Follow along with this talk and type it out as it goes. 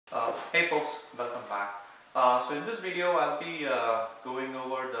Hey folks, welcome back. So in this video I'll be going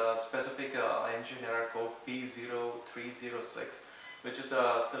over the specific engine error code P0306, which is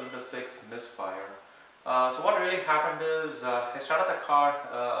the cylinder 6 misfire. So what really happened is I started the car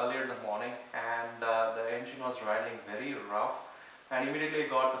earlier in the morning, and the engine was riding very rough, and immediately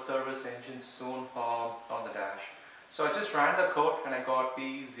got the service engine soon on the dash. So I just ran the code and I got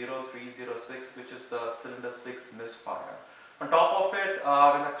P0306, which is the cylinder 6 misfire. On top of it,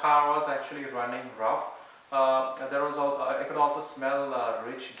 when the car was actually running rough, I could also smell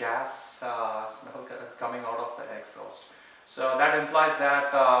rich gas smell coming out of the exhaust. So that implies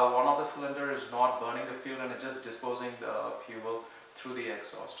that one of the cylinders is not burning the fuel and it's just disposing the fuel through the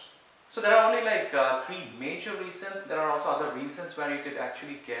exhaust. So there are only like three major reasons. There are also other reasons where you could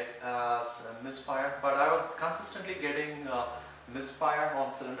actually get misfire, but I was consistently getting misfire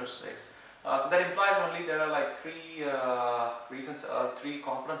on cylinder 6. So that implies only there are like three reasons, three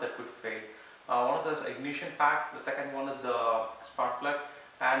components that could fail. One is the ignition pack, the second one is the spark plug,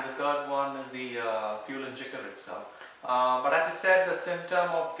 and the third one is the fuel injector itself. But as I said, the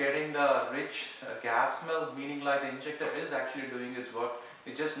symptom of getting the rich gas smell, meaning like the injector is actually doing its work,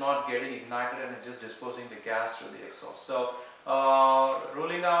 it's just not getting ignited and it's just disposing the gas through the exhaust. So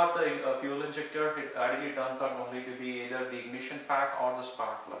ruling out the fuel injector, it ideally turns out only to be either the ignition pack or the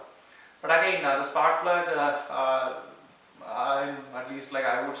spark plug. But again, the spark plug, at least like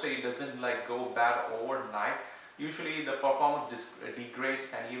I would say, it doesn't like go bad overnight. Usually the performance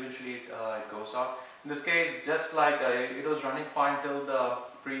degrades and eventually it goes out. In this case, just like it was running fine till the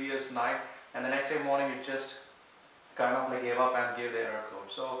previous night, and the next day morning it just kind of like gave up and gave the error code.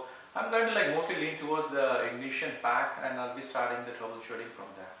 So I'm going to like mostly lean towards the ignition pack, and I'll be starting the troubleshooting from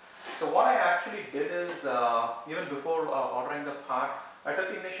there. So what I actually did is, even before ordering the part, I took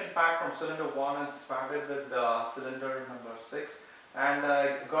the ignition pack from cylinder 1 and started with cylinder number 6, and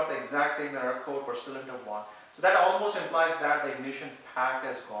got the exact same error code for cylinder 1. So that almost implies that the ignition pack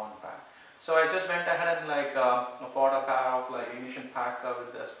has gone bad. So I just went ahead and like bought a pair of like ignition pack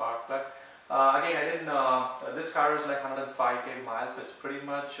with the spark plug. Again, I didn't. This car is like 105k miles, so it's pretty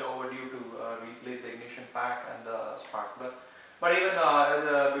much overdue to replace the ignition pack and the spark plug. But even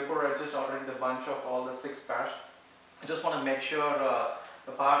before I just ordering the bunch of all the 6 pairs, I just want to make sure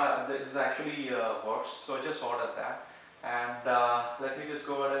the part this actually works. So I just ordered that, and let me just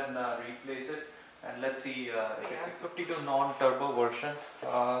go ahead and replace it, and let's see if it fixes. 52 non-turbo version.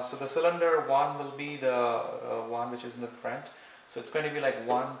 So the cylinder 1 will be the one which is in the front. So it's going to be like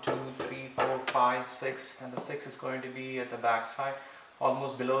 1, 2, 3, 4, 5, 6, and the 6 is going to be at the back side,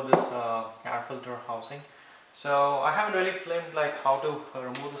 almost below this air filter housing. So I haven't really filmed like how to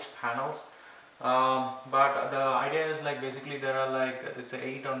remove these panels, but the idea is like basically there are like, it's a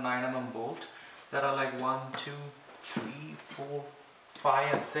 8 or 9 mm bolt. There are like 1, 2, 3, 4,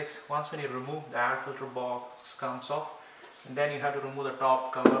 5 and 6. Once when you remove, the air filter box comes off, and then you have to remove the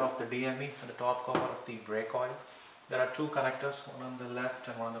top cover of the DME and the top cover of the brake oil. There are 2 connectors, one on the left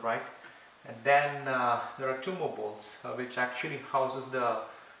and one on the right, and then there are 2 more bolts which actually houses the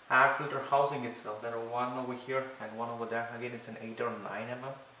air filter housing itself. There are one over here and one over there. Again, it's an 8 or 9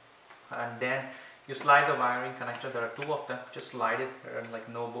 mm, and then you slide the wiring connector. There are 2 of them. Just slide it, and like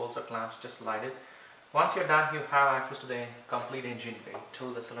no bolts or clamps, just slide it. Once you're done, you have access to the complete engine bay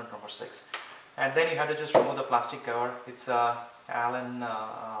till the cylinder number 6, and then you have to just remove the plastic cover. It's a Allen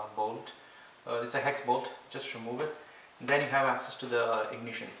bolt. It's a hex bolt. Just remove it, and then you have access to the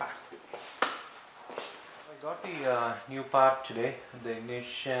ignition pack. I got the new part today, the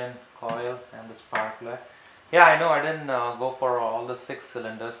ignition coil and the spark plug. Yeah, I know I didn't go for all the 6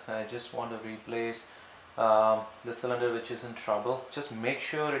 cylinders. I just want to replace the cylinder which is in trouble. Just make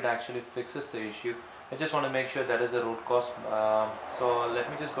sure it actually fixes the issue. I just want to make sure that is a root cause. So let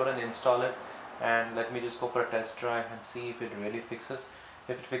me just go ahead and install it, and let me just go for a test drive and see if it really fixes.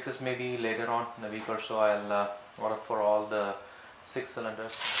 If it fixes, maybe later on in a week or so, I'll order for all the 6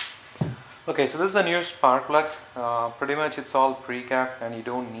 cylinders. Okay, so this is a new spark plug. Pretty much it's all pre-capped, and you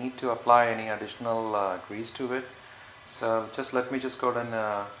don't need to apply any additional grease to it. So just let me just go ahead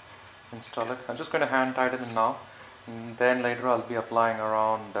and install it. I'm just going to hand tighten it now, and then later I'll be applying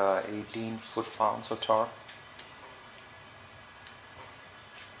around 18 foot-pounds of torque.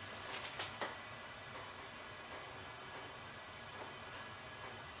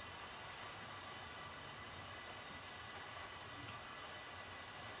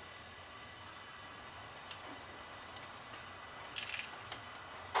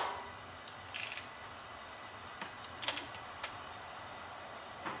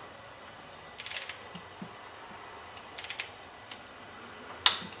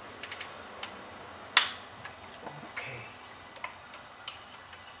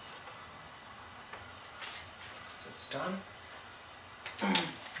 done.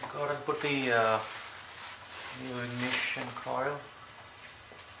 Go ahead and put the new ignition coil.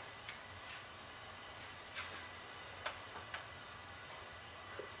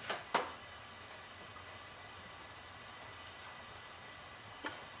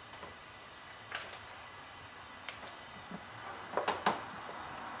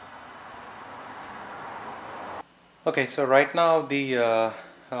 Okay, so right now the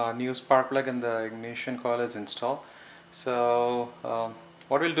new spark plug in the ignition coil is installed. So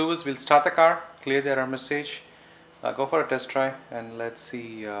what we'll do is we'll start the car, clear the error message, go for a test drive, and let's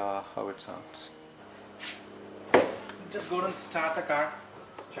see how it sounds. Just go and start the car.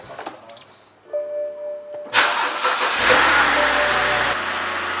 Let's check out the noise.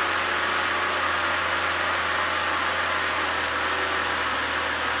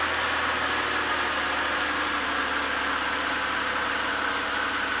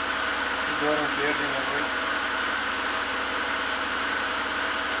 Go ahead and clear the memory.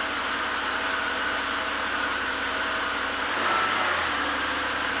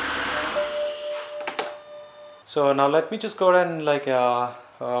 So now let me just go ahead and like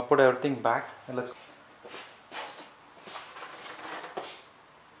put everything back, and let's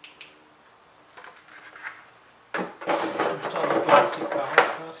install the plastic cover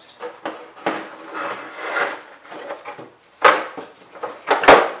first.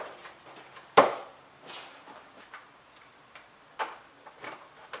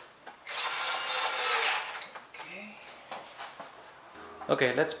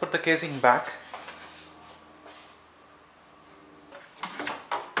 Okay, let's put the casing back.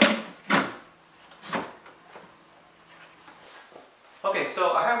 Okay,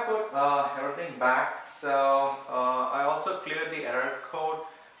 so I have put everything back. So I also cleared the error code,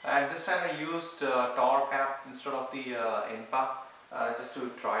 and this time I used Tor cap instead of the INPA just to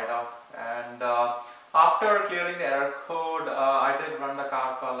try it out. And after clearing the error code, I did run the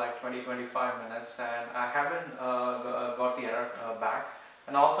car for like 20-25 minutes, and I haven't got the error back.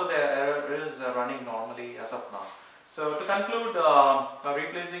 And also the error is running normally as of now. So to conclude,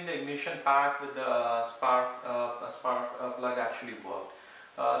 replacing the ignition pack with the spark plug actually worked.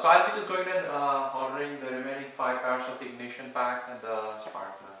 So I'll be just going and ordering the remaining 5 pairs of the ignition pack and the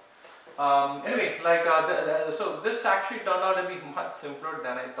spark plug. Anyway, like so this actually turned out to be much simpler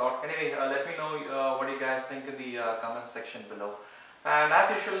than I thought. Anyway, let me know what you guys think in the comment section below. And as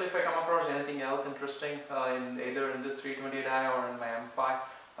usual, if I come across anything else interesting in either in this 328i or in my M5,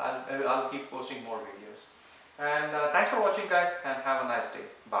 I'll keep posting more videos. And thanks for watching, guys, and have a nice day.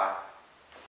 Bye.